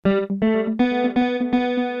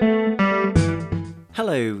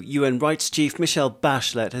UN Rights Chief Michelle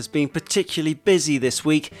Bachelet has been particularly busy this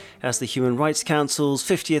week as the Human Rights Council's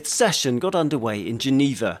 50th session got underway in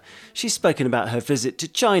Geneva. She's spoken about her visit to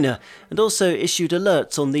China and also issued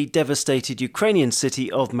alerts on the devastated Ukrainian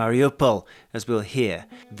city of Mariupol, as we'll hear.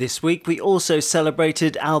 This week we also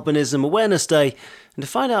celebrated Albinism Awareness Day, and to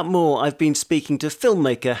find out more I've been speaking to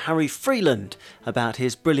filmmaker Harry Freeland about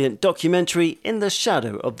his brilliant documentary In the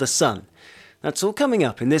Shadow of the Sun. That's all coming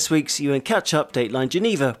up in this week's UN Catch-Up Dateline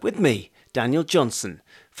Geneva with me, Daniel Johnson.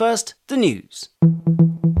 First, the news.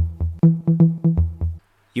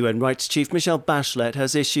 UN Rights Chief Michelle Bachelet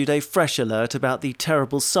has issued a fresh alert about the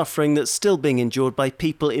terrible suffering that's still being endured by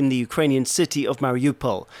people in the Ukrainian city of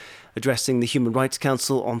Mariupol. Addressing the Human Rights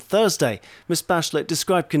Council on Thursday, Ms Bachelet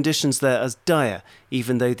described conditions there as dire,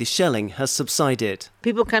 even though the shelling has subsided.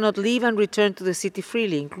 People cannot leave and return to the city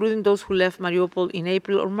freely, including those who left Mariupol in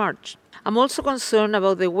April or March. I'm also concerned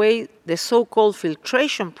about the way the so-called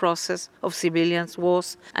filtration process of civilians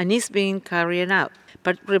was and is being carried out,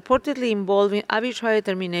 but reportedly involving arbitrary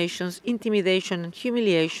terminations, intimidation and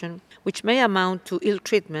humiliation, which may amount to ill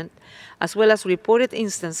treatment, as well as reported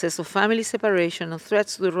instances of family separation and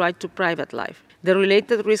threats to the right to private life. The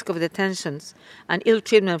related risk of detentions and ill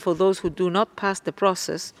treatment for those who do not pass the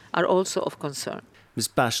process are also of concern. Ms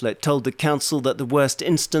Bachelet told the Council that the worst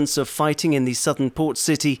instance of fighting in the southern port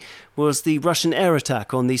city was the Russian air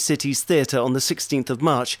attack on the city's theatre on the 16th of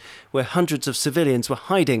March, where hundreds of civilians were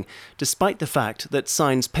hiding, despite the fact that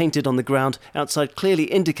signs painted on the ground outside clearly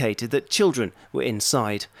indicated that children were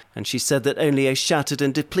inside. And she said that only a shattered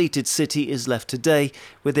and depleted city is left today,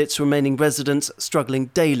 with its remaining residents struggling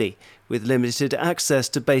daily, with limited access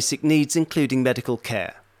to basic needs including medical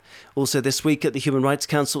care. Also this week at the Human Rights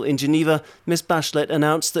Council in Geneva, Ms Bachelet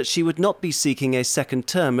announced that she would not be seeking a second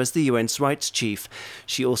term as the UN's rights chief.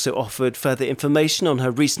 She also offered further information on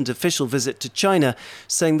her recent official visit to China,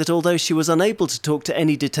 saying that although she was unable to talk to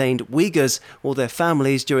any detained Uyghurs or their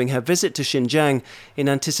families during her visit to Xinjiang, in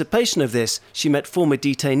anticipation of this, she met former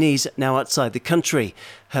detainees now outside the country.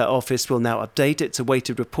 Her office will now update its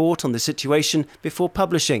awaited report on the situation before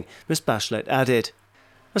publishing, Ms Bachelet added.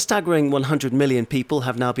 A staggering 100 million people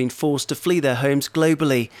have now been forced to flee their homes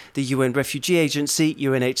globally, the UN Refugee Agency,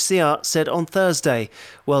 UNHCR, said on Thursday.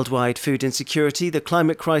 Worldwide food insecurity, the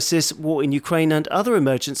climate crisis, war in Ukraine and other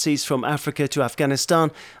emergencies from Africa to Afghanistan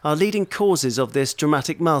are leading causes of this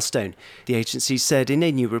dramatic milestone, the agency said in a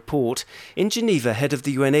new report. In Geneva, head of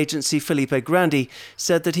the UN agency, Filippo Grandi,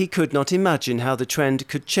 said that he could not imagine how the trend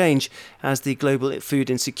could change as the global food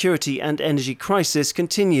insecurity and energy crisis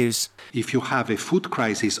continues. If you have a food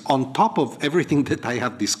crisis on top of everything that I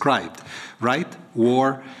have described, right?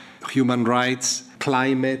 War, human rights,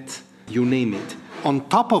 climate, you name it. On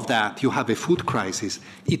top of that, you have a food crisis.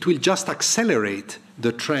 It will just accelerate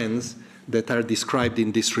the trends that are described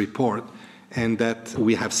in this report and that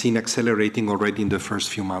we have seen accelerating already in the first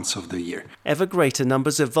few months of the year. Ever greater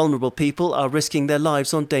numbers of vulnerable people are risking their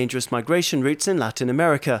lives on dangerous migration routes in Latin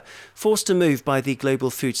America, forced to move by the global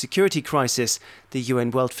food security crisis. The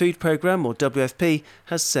UN World Food Programme, or WFP,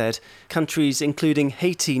 has said countries including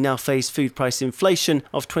Haiti now face food price inflation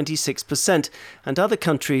of 26%, and other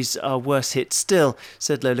countries are worse hit still,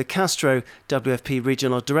 said Lola Castro, WFP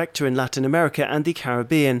Regional Director in Latin America and the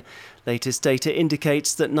Caribbean. Latest data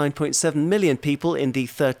indicates that 9.7 million people in the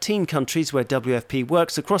 13 countries where WFP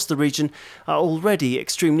works across the region are already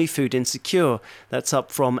extremely food insecure. That's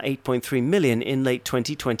up from 8.3 million in late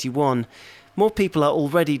 2021. More people are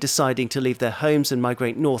already deciding to leave their homes and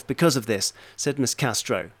migrate north because of this, said Ms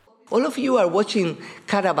Castro. All of you are watching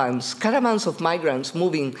caravans of migrants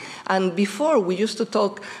moving. And before, we used to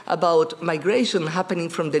talk about migration happening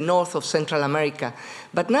from the north of Central America.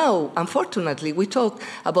 But now, unfortunately, we talk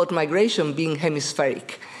about migration being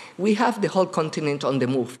hemispheric. We have the whole continent on the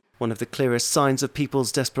move. One of the clearest signs of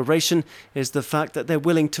people's desperation is the fact that they're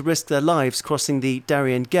willing to risk their lives crossing the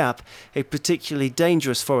Darien Gap, a particularly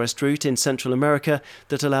dangerous forest route in Central America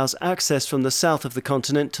that allows access from the south of the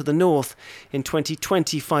continent to the north. In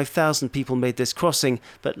 2020, 5,000 people made this crossing,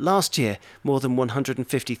 but last year, more than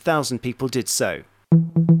 150,000 people did so.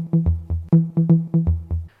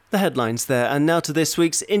 The headlines there, and now to this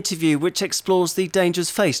week's interview, which explores the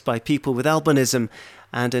dangers faced by people with albinism,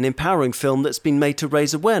 and an empowering film that's been made to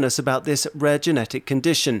raise awareness about this rare genetic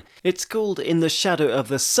condition. It's called In the Shadow of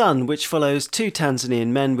the Sun, which follows two Tanzanian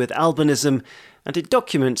men with albinism, and it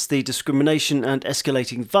documents the discrimination and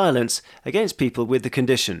escalating violence against people with the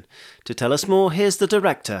condition. To tell us more, here's the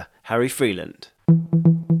director, Harry Freeland.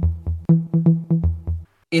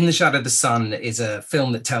 In the Shadow of the Sun is a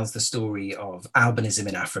film that tells the story of albinism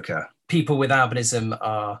in Africa. People with albinism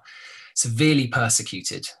are severely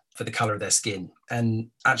persecuted for the colour of their skin. And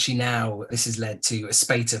actually now this has led to a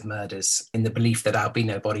spate of murders in the belief that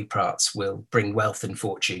albino body parts will bring wealth and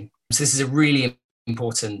fortune. So this is a really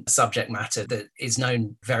important subject matter that is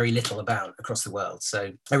known very little about across the world.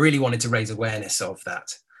 So I really wanted to raise awareness of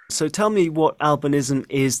that. So tell me what albinism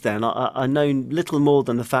is then. I know little more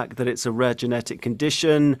than the fact that it's a rare genetic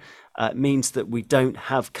condition. It means that we don't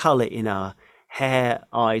have colour in our hair,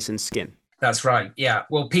 eyes and skin. That's right. Yeah.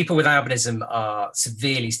 Well, people with albinism are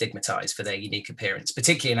severely stigmatized for their unique appearance,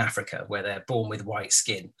 particularly in Africa, where they're born with white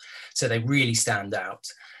skin. So they really stand out.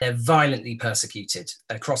 They're violently persecuted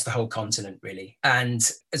across the whole continent, really. And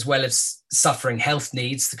as well as suffering health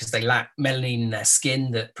needs because they lack melanin in their skin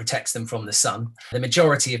that protects them from the sun, the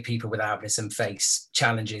majority of people with albinism face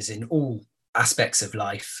challenges in all aspects of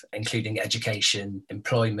life, including education,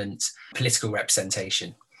 employment, political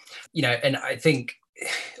representation. And I think,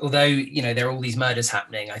 although, there are all these murders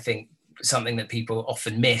happening, I think something that people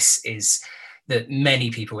often miss is that many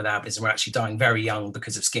people with albinism are actually dying very young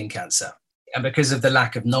because of skin cancer. And because of the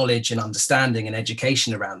lack of knowledge and understanding and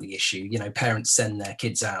education around the issue, parents send their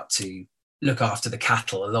kids out to look after the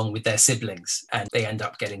cattle along with their siblings, and they end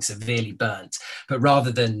up getting severely burnt. But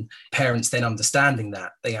rather than parents then understanding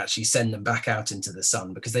that, they actually send them back out into the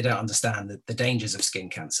sun because they don't understand the dangers of skin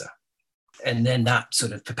cancer. And then that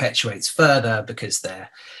sort of perpetuates further because their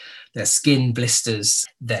skin blisters.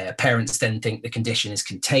 Their parents then think the condition is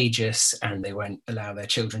contagious and they won't allow their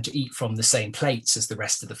children to eat from the same plates as the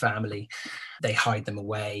rest of the family. They hide them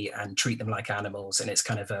away and treat them like animals. And it's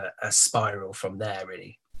kind of a spiral from there,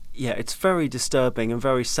 really. Yeah, it's very disturbing and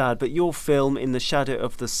very sad, but your film, In the Shadow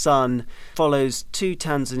of the Sun, follows two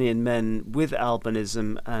Tanzanian men with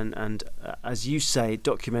albinism and as you say,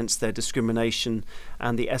 documents their discrimination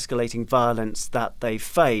and the escalating violence that they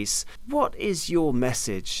face. What is your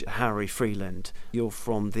message, Harry Freeland? You're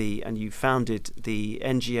and you founded the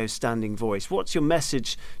NGO Standing Voice. What's your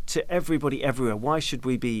message to everybody everywhere? Why should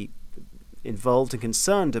we be involved and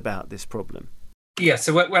concerned about this problem? Yeah,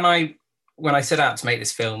 so when I set out to make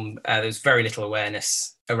this film, there was very little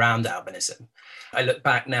awareness around albinism. I look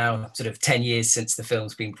back now, sort of 10 years since the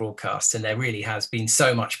film's been broadcast, and there really has been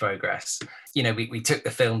so much progress. We took the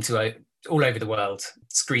film to all over the world,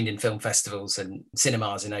 screened in film festivals and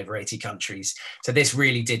cinemas in over 80 countries. So this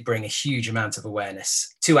really did bring a huge amount of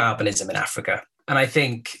awareness to albinism in Africa. And I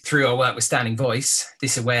think through our work with Standing Voice,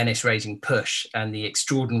 this awareness-raising push and the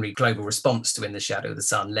extraordinary global response to In the Shadow of the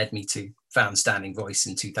Sun led me to found Standing Voice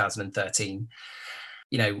in 2013.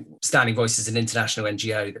 Standing Voice is an international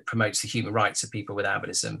NGO that promotes the human rights of people with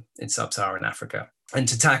albinism in sub-Saharan Africa. And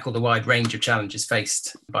to tackle the wide range of challenges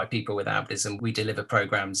faced by people with albinism, we deliver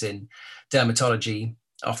programs in dermatology,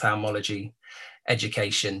 ophthalmology,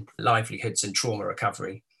 education, livelihoods and trauma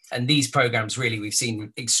recovery. And these programs, really, we've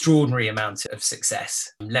seen extraordinary amounts of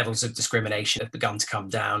success. Levels of discrimination have begun to come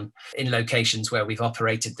down. In locations where we've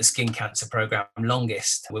operated the skin cancer program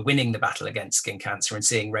longest, we're winning the battle against skin cancer and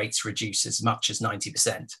seeing rates reduce as much as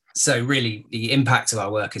 90%. So really, the impact of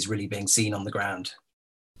our work is really being seen on the ground.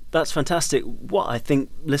 That's fantastic. What I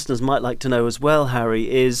think listeners might like to know as well,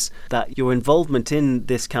 Harry, is that your involvement in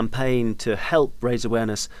this campaign to help raise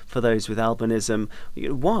awareness for those with albinism.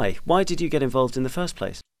 Why? Why did you get involved in the first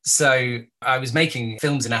place? So I was making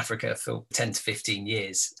films in Africa for 10 to 15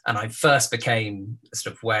 years, and I first became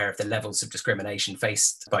sort of aware of the levels of discrimination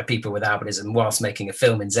faced by people with albinism whilst making a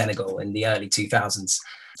film in Senegal in the early 2000s.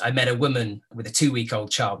 I met a woman with a 2-week-old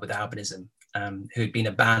child with albinism who had been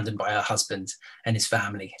abandoned by her husband and his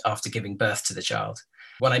family after giving birth to the child.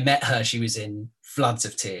 When I met her, she was in floods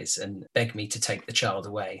of tears and begged me to take the child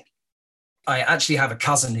away. I actually have a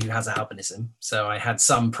cousin who has albinism, so I had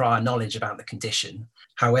some prior knowledge about the condition.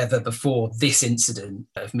 However, before this incident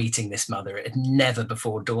of meeting this mother, it had never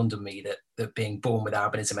before dawned on me that being born with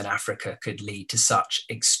albinism in Africa could lead to such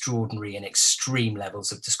extraordinary and extreme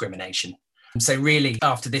levels of discrimination. And so really,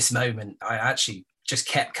 after this moment, I actually just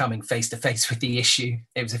kept coming face to face with the issue.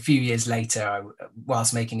 It was a few years later,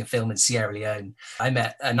 whilst making a film in Sierra Leone, I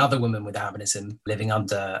met another woman with albinism living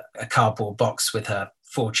under a cardboard box with her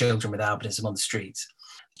 4 children with albinism on the streets.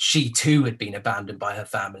 She too had been abandoned by her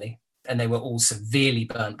family, and they were all severely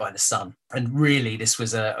burnt by the sun. And really, this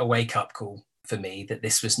was a wake-up call for me that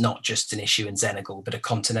this was not just an issue in Senegal, but a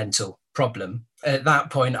continental problem. At that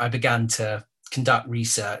point, I began to conduct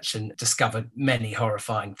research and discovered many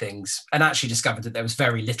horrifying things, and actually discovered that there was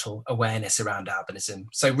very little awareness around albinism.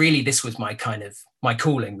 So really, this was my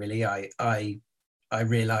calling, really. I I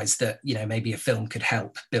realized that, maybe a film could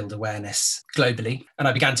help build awareness globally. And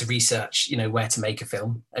I began to research, where to make a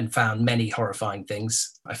film, and found many horrifying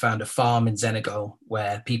things. I found a farm in Senegal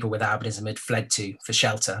where people with albinism had fled to for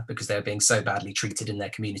shelter because they were being so badly treated in their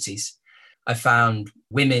communities. I found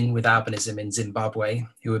women with albinism in Zimbabwe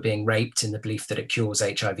who were being raped in the belief that it cures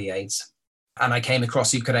HIV/AIDS. And I came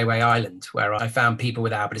across Ukerewe Island, where I found people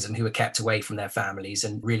with albinism who were kept away from their families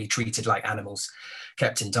and really treated like animals,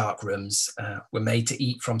 kept in dark rooms, were made to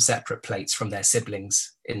eat from separate plates from their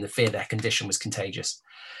siblings in the fear their condition was contagious.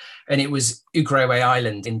 And it was Ukerewe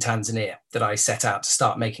Island in Tanzania that I set out to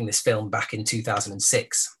start making this film back in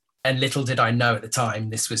 2006. And little did I know at the time,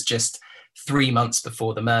 this was just 3 months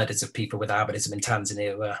before the murders of people with albinism in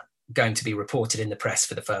Tanzania were going to be reported in the press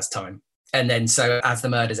for the first time. And then so as the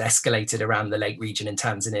murders escalated around the Lake region in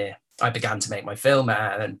Tanzania, I began to make my film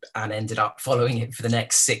and ended up following it for the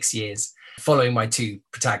next 6 years, following my two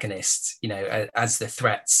protagonists, as the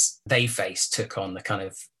threats they faced took on the kind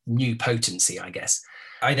of new potency, I guess.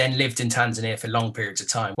 I then lived in Tanzania for long periods of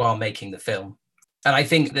time while making the film. And I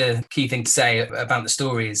think the key thing to say about the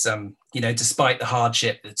story is, despite the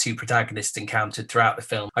hardship the two protagonists encountered throughout the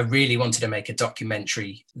film, I really wanted to make a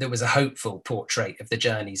documentary that was a hopeful portrait of the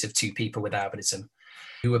journeys of two people with albinism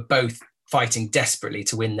who were both fighting desperately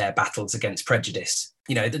to win their battles against prejudice.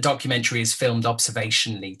 The documentary is filmed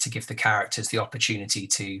observationally to give the characters the opportunity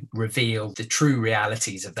to reveal the true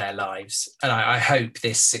realities of their lives. And I hope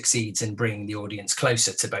this succeeds in bringing the audience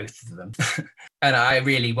closer to both of them. And I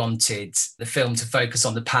really wanted the film to focus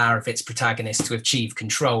on the power of its protagonists to achieve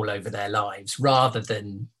control over their lives rather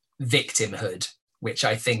than victimhood, which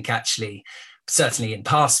I think actually, certainly in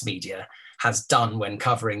past media, has done when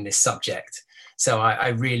covering this subject. So I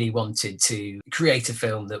really wanted to create a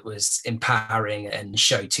film that was empowering and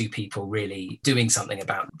show two people really doing something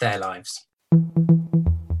about their lives.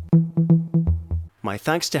 My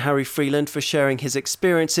thanks to Harry Freeland for sharing his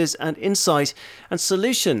experiences and insight and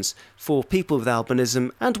solutions for people with albinism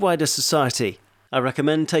and wider society. I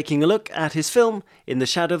recommend taking a look at his film, In the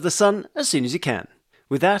Shadow of the Sun, as soon as you can.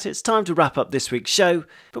 With that, it's time to wrap up this week's show,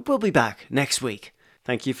 but we'll be back next week.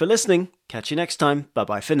 Thank you for listening. Catch you next time.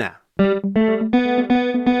 Bye-bye for now.